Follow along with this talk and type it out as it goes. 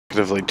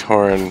Actively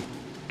torn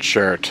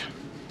shirt.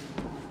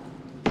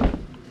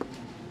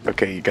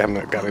 Okay, you got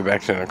me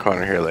back in the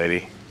corner here,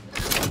 lady.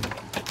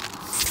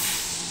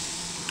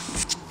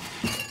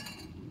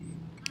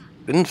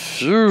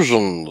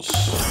 Infusions.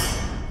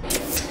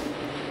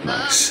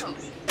 Nice.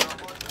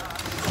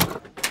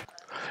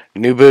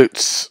 New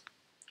boots.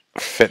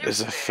 Fit as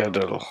a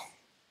fiddle.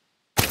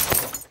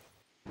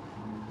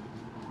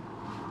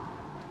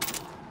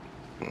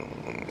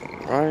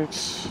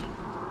 Right.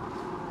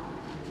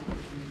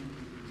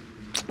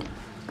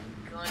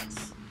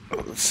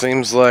 It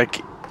seems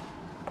like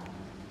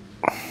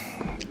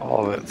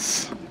all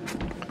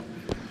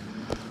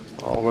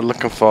we're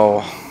looking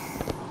for.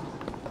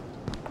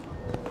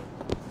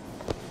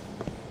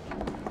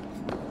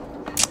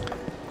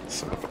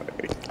 So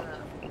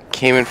I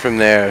came in from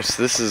there,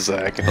 so this is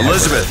I can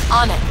Elizabeth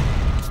on it.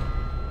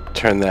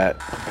 Turn that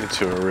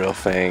into a real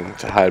thing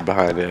to hide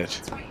behind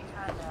it.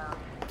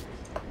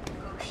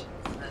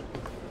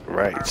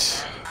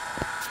 Right.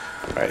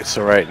 Right,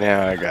 so right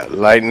now I got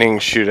lightning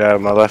shoot out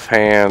of my left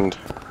hand.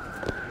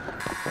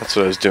 That's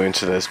what I was doing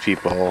to those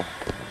people.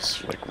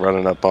 Just like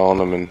running up on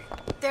them and...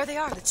 There they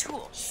are, the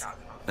tools.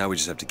 Now we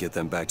just have to get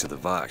them back to the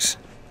Vox,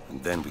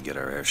 and then we get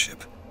our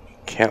airship.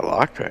 Can't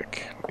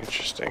lockpick.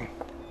 Interesting.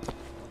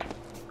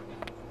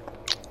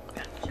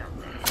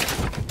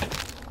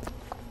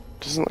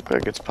 Doesn't look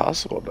like it's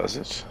possible, does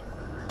it?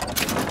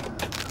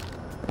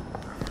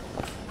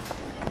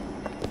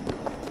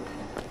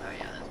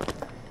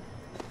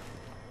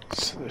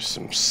 So there's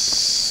some...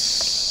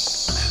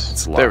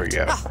 There we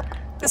go. Oh,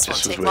 this won't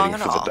Just was take long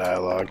waiting at for all. the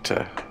dialogue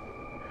to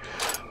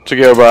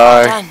go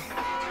by. Done.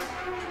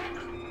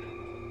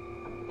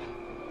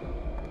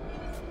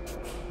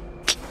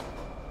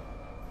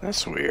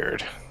 That's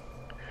weird.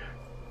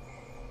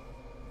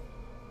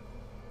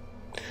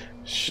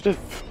 Should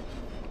have...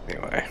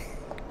 Anyway.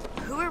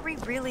 Who are we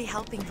really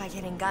helping by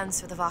getting guns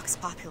for the Vox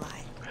Populi?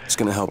 It's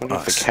gonna help What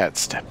if the us. cat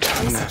stepped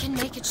on Lisa the can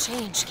make a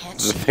change, can't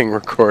the she? thing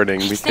recording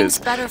Make because things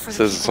it better for the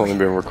says it's people only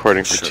been here.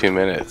 recording for Sure. 2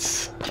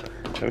 minutes.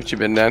 Haven't you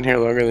been down here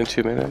longer than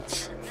 2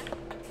 minutes?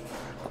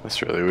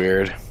 That's really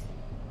weird.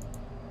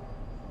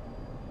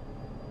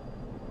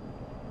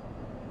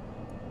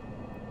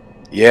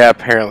 Yeah,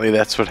 apparently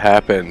that's what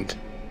happened.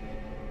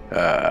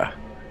 I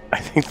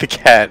think the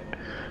cat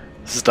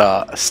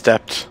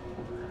stepped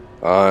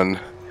on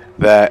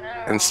that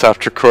and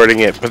stopped recording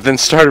it, but then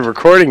started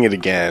recording it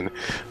again.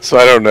 So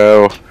I don't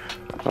know.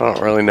 I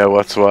don't really know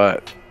what's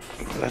what.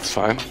 That's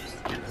fine.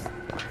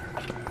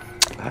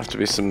 There'll have to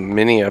be some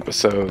mini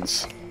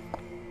episodes.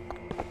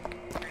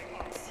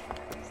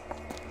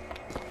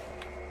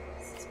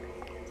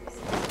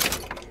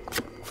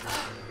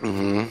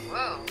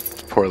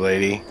 Poor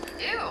lady.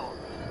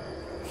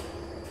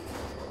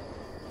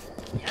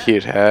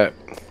 Cute hat.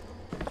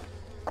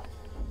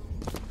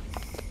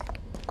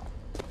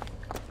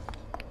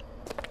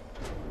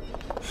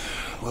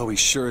 Well, we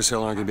sure as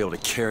hell aren't gonna be able to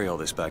carry all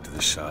this back to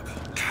the shop.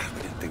 God,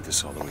 we didn't think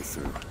this all the way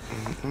through.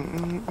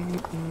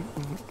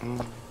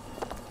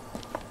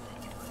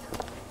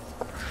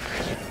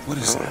 What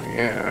is that?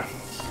 Yeah.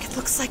 It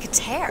looks like a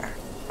tear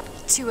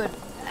to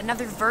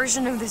another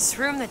version of this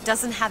room that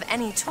doesn't have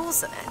any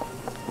tools in it.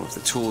 Well, if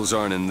the tools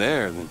aren't in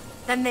there,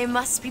 Then they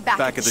must be back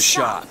back at the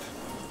shop. shop.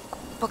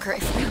 Booker,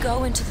 if we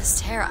go into this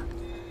tear,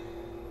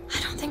 I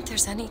don't think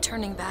there's any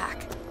turning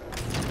back.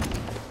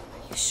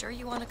 Are you sure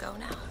you want to go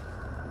now?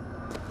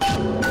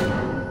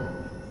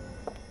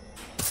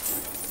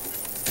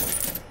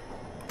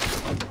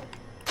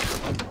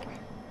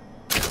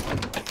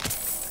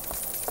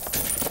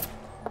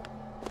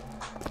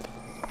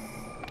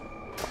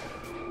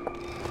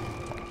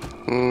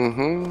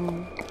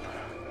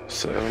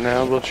 So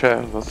now we'll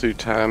travel through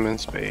time and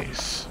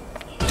space.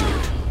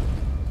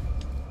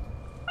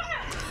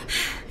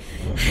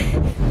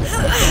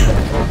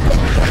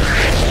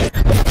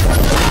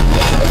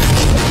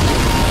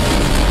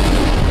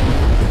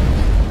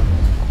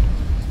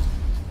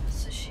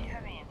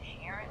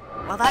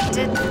 Well, that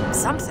did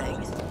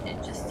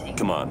something.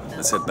 Come on,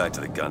 let's head back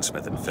to the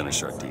gunsmith and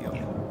finish our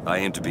deal. I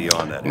aim to be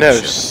on that No,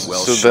 airship. Well,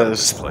 so shut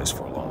that's- this place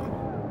for long.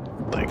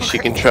 Like, she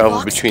Booker, can if the travel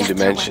Vox between get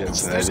their dimensions,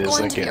 weapons, and there's that is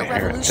going like to be an a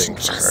inherent revolution thing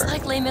for just her.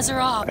 like Les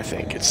Miserables. I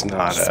think it's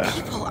not These a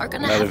people are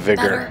gonna not a have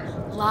vigor. better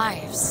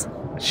lives.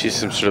 She's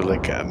some sort of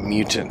like a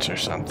mutant or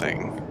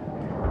something.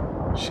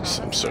 She's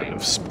some sort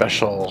of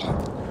special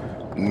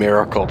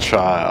miracle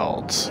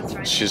child.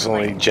 She's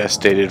only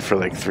gestated for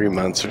like 3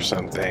 months or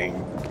something.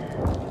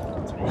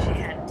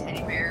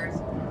 Teddy bears,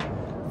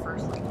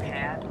 first little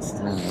pads.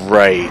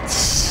 Right.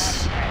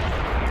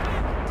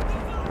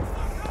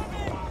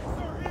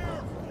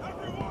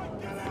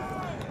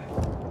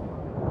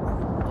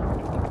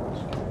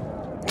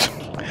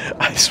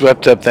 I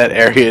swept up that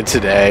area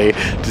today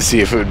to see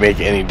if it would make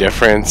any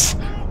difference.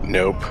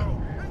 Nope.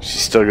 She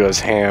still goes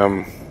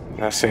ham in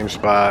that same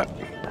spot.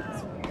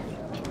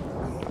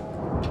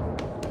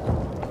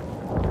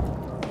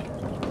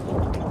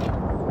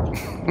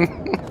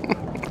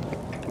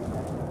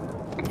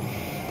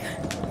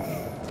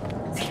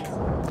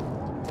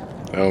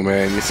 Oh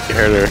man, you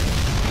scared her.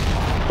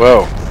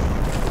 Whoa.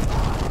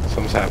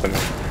 Something's happening.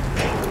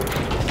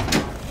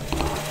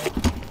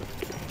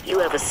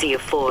 You ever see a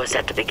forest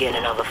at the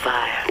beginning of a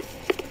fire?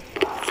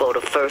 For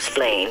the first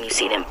flame, you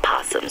see them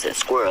possums and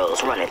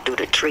squirrels running through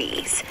the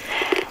trees.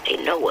 They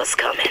know what's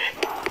coming.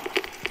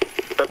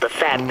 But the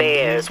fat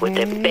bears with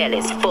their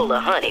bellies full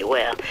of honey,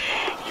 well,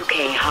 you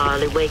can't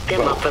hardly wake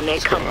them up from their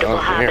comfortable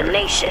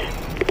hibernation.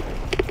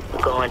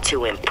 We're going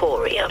to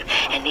Emporium,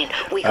 and then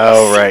we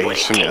Oh, right, what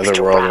he's it from the takes other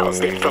to world, rouse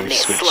and them when from we their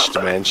switch slumber.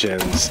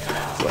 dimensions,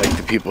 like,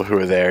 the people who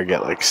are there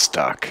get, like,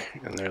 stuck,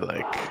 and they're,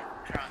 like,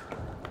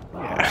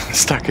 yeah,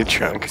 stuck in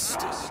trunk.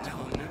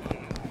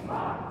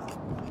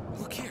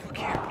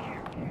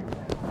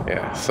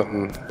 Yeah,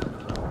 something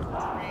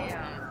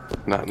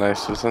not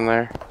nice was in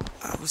there.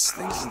 I was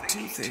thinking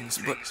two things,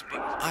 but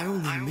I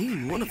only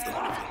mean one of them.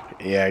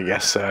 Yeah, I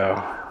guess so.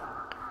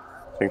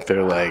 I think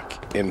they're,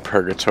 like, in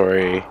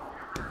purgatory,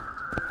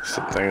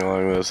 something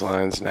along those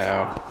lines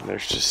now. They're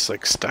just,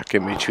 like, stuck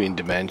in between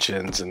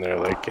dimensions, and they're,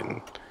 like,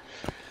 in...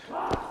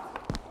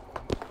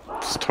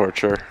 It's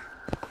torture.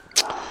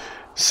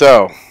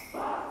 So... Should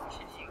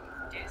you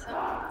do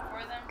something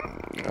for them?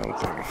 I don't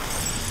think...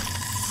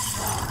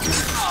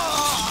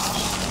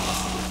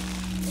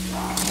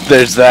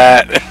 There's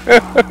that.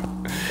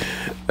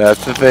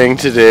 That's the thing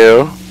to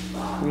do.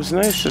 It was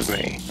nice of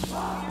me.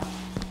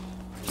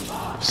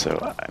 So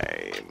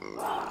I'm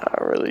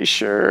not really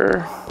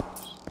sure.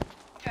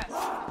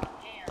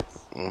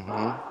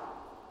 Mm-hmm.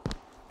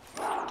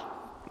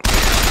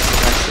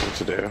 Nice thing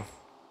to do.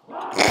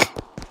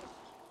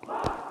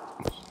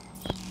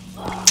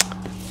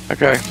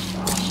 Okay.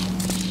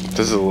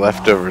 This is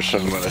leftovers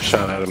from what I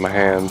shot out of my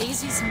hand.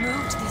 Daisy's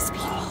moved these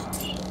people.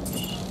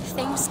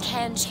 Things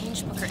can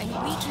change, Booker, and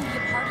we can be a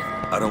part of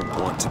it. I don't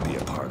want to be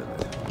a part of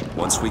it.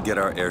 Once we get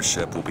our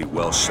airship, we'll be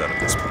well shut of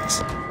this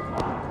place.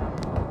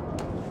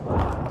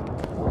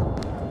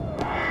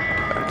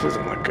 That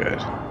doesn't look good.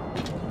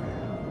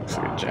 Looks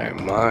like a giant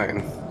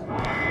mine.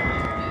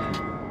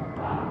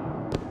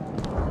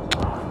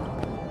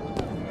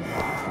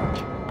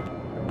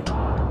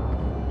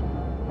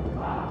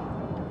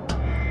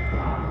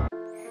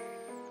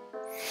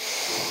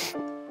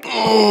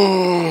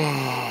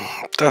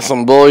 That's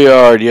some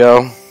bullyard,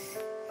 yo. Feelings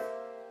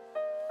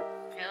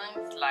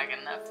like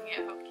enough to get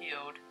her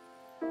killed.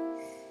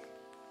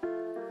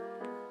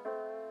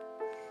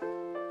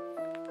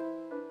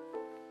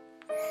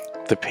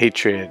 The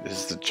Patriot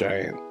is the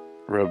giant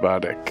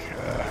robotic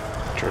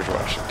George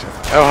Washington.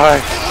 Oh, hi.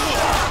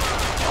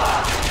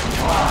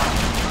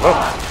 Whoa.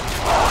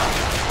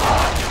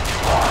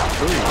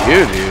 Who are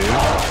you, dude?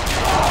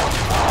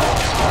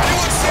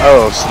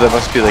 Oh, so that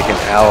must be like an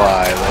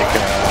ally, like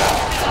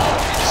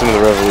some of the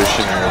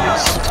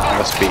revolutionaries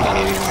must be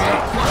aiding me.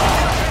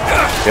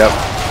 Yep.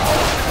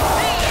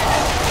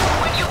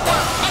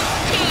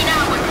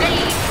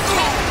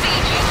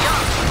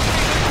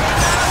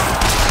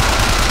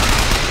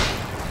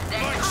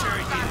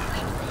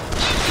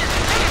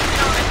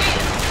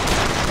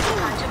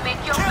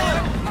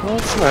 Well,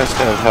 it's nice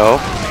to have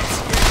help.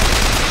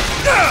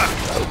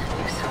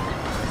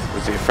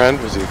 Was he a friend?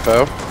 Was he a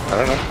foe? I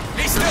don't know.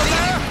 He's still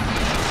there?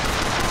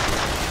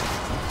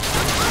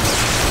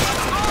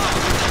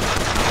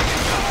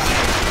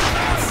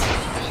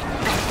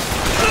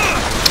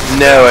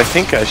 No, I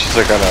think she's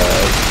like on a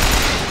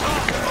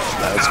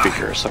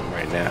loudspeaker or something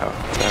right now.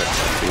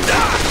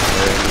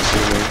 I'm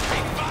assuming.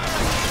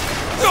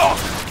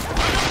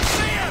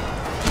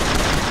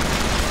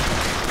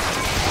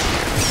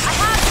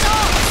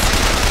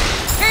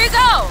 Here you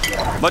go!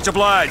 Much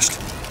obliged.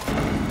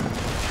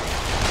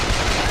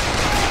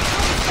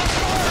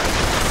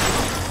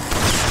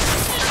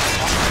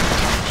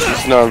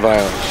 She's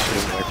non-violent. She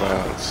doesn't like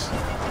violence.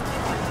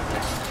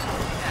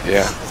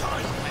 Yeah.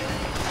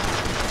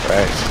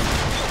 Right.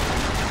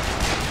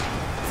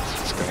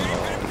 What's going on?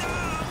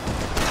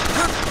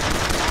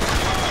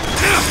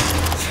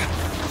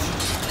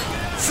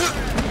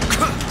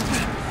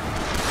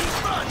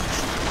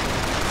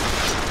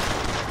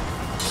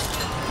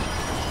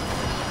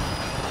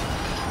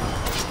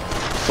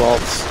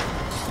 Salts.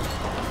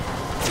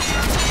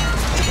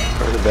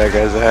 Where are the bad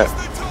guys at?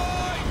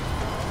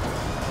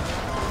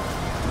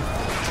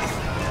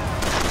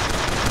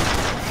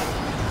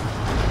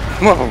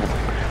 Whoa.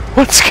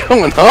 What's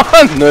going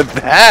on with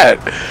that?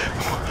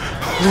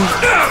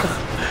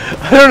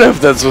 I don't know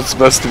if that's what's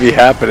supposed to be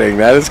happening.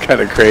 That is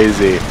kind of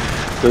crazy.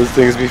 Those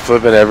things be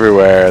flipping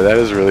everywhere. That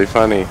is really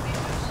funny.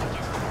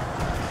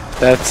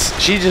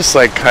 She just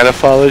like kind of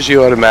follows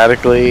you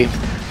automatically.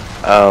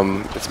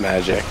 It's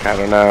magic. I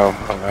don't know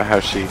how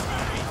she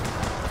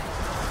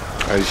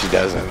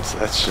doesn't.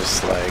 That's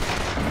just like,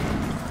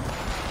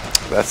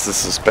 that's the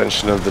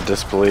suspension of the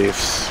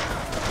disbeliefs.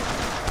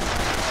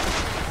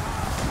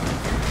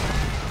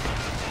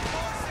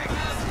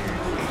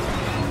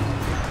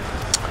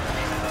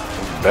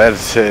 Bet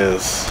it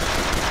is.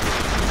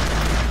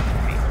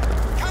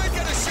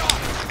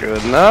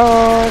 Good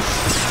enough.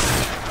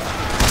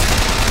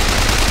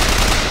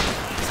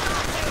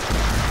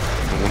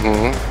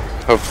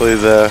 Hopefully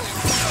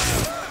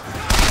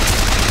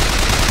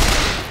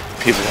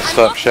people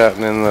stop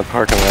shouting in the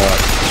parking lot.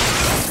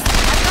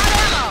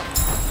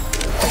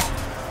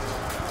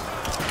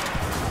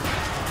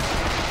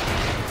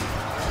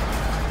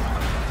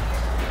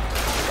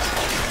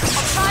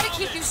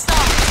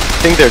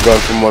 I think they're going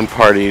from one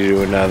party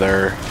to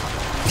another.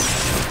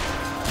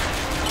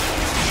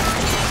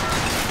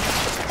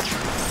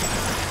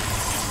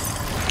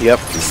 Yep.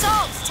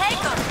 Salts,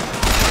 take them.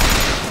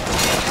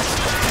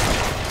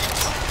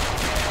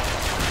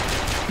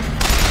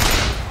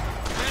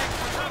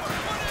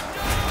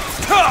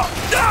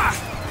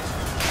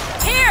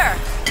 Here.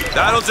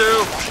 That'll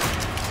do.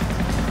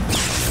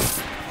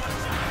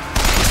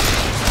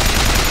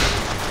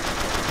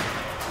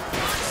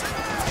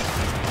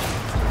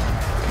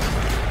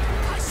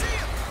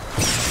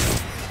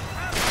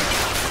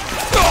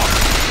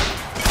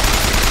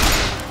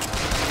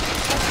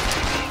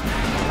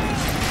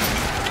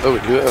 Oh, we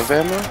do have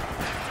ammo?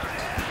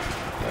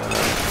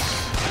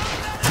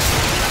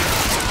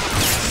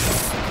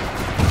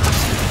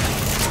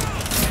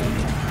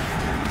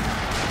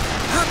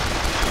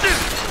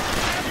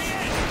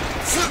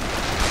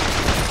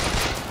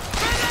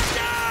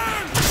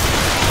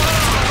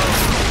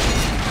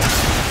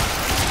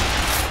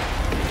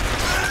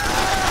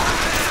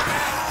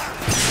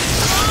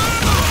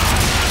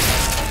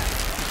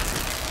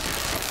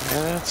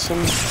 Yeah, that's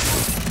some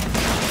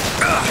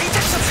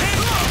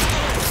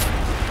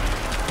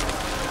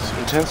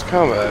intense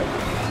combat.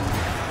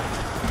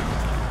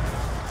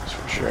 That's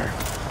for sure.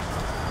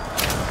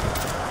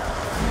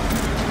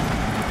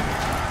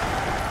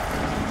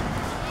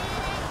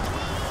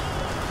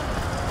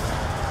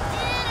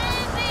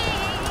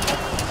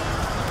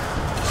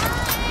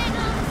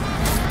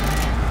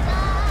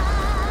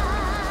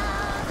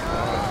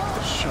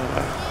 Shut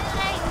up.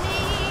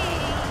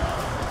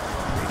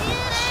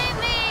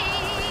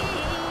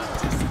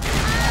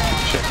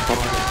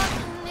 Checkpoint.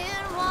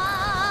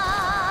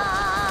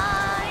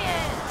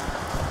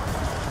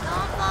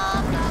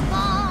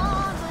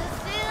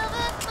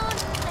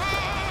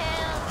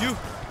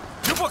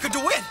 You're Booker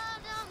DeWitt,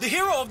 the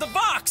hero of the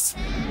box.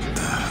 What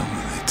the hell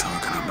are they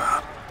talking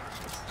about?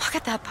 Look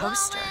at that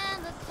poster.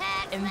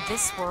 In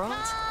this world,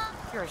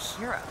 you're a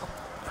hero.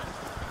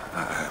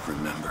 I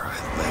remember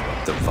I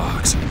led the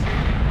Vox.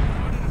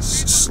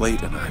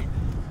 Slate and I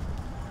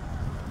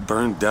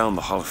burned down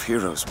the Hall of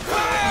Heroes. The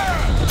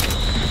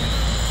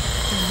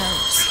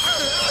notes.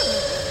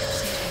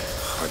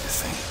 Hard to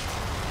think.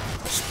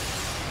 There's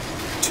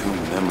two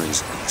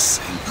memories in the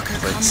same Booker,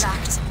 place. come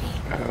back to me.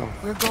 Oh.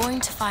 We're going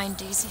to find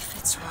Daisy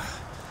Fitzroy.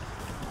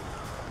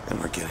 And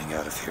we're getting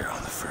out of here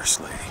on the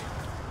First Lady.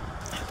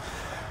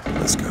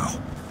 Let's go.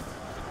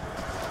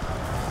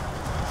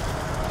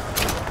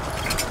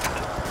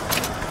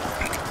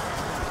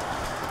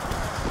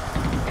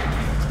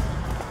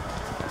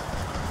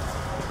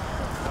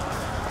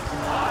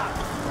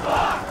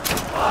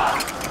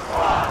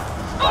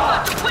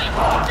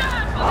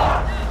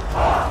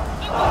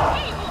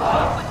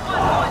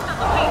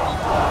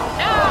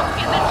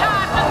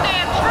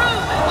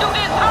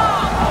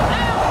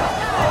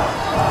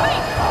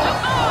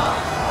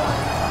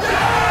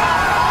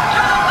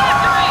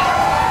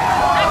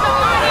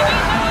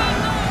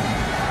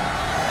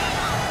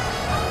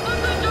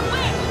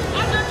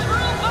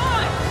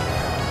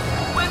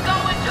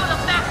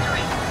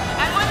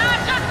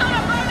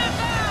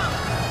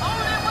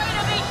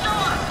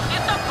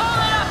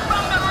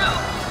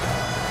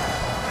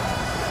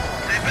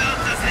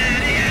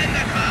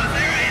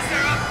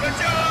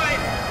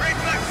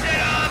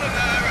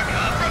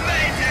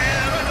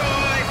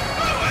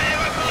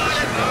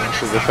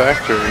 The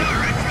factory.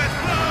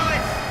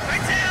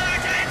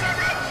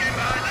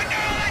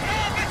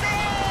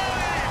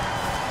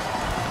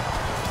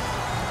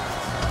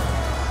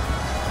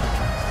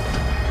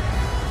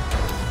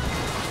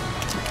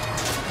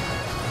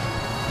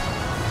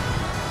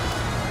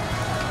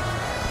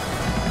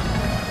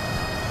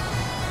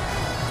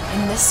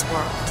 In this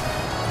world,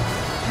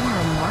 you are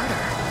a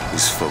martyr.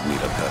 These folk need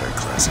a better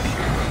class of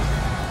hero.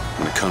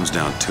 When it comes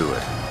down to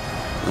it,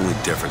 the only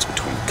difference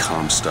between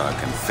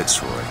Comstock and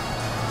Fitzroy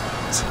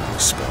is how you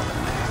spell the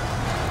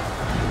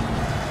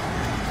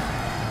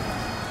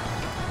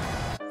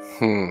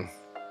name.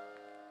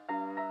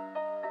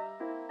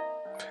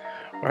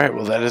 Alright,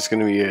 well that is going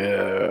to be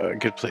a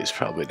good place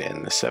probably to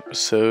end this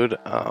episode.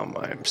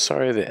 I'm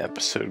sorry the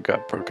episode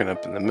got broken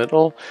up in the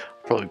middle.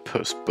 I'll probably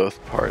post both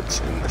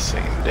parts in the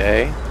same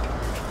day.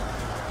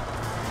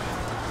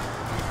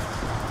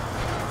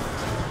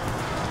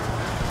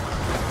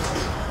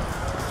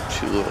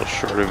 Two little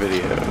shorter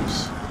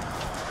videos.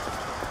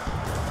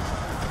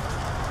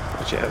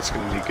 But yeah, it's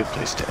going to be a good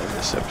place to end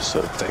this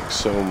episode. Thanks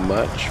so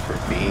much for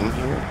being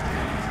here.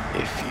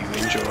 If you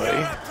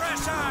enjoy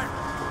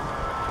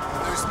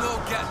There's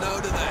no getting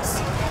out of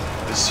this.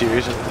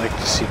 series and would like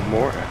to see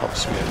more, it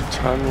helps me a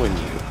ton when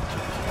you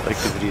like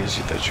the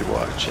videos that you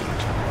watch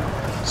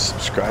and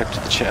subscribe to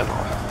the channel.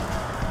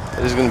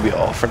 That is going to be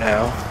all for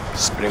now.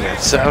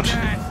 Spinningmantis out.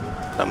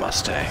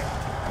 Namaste.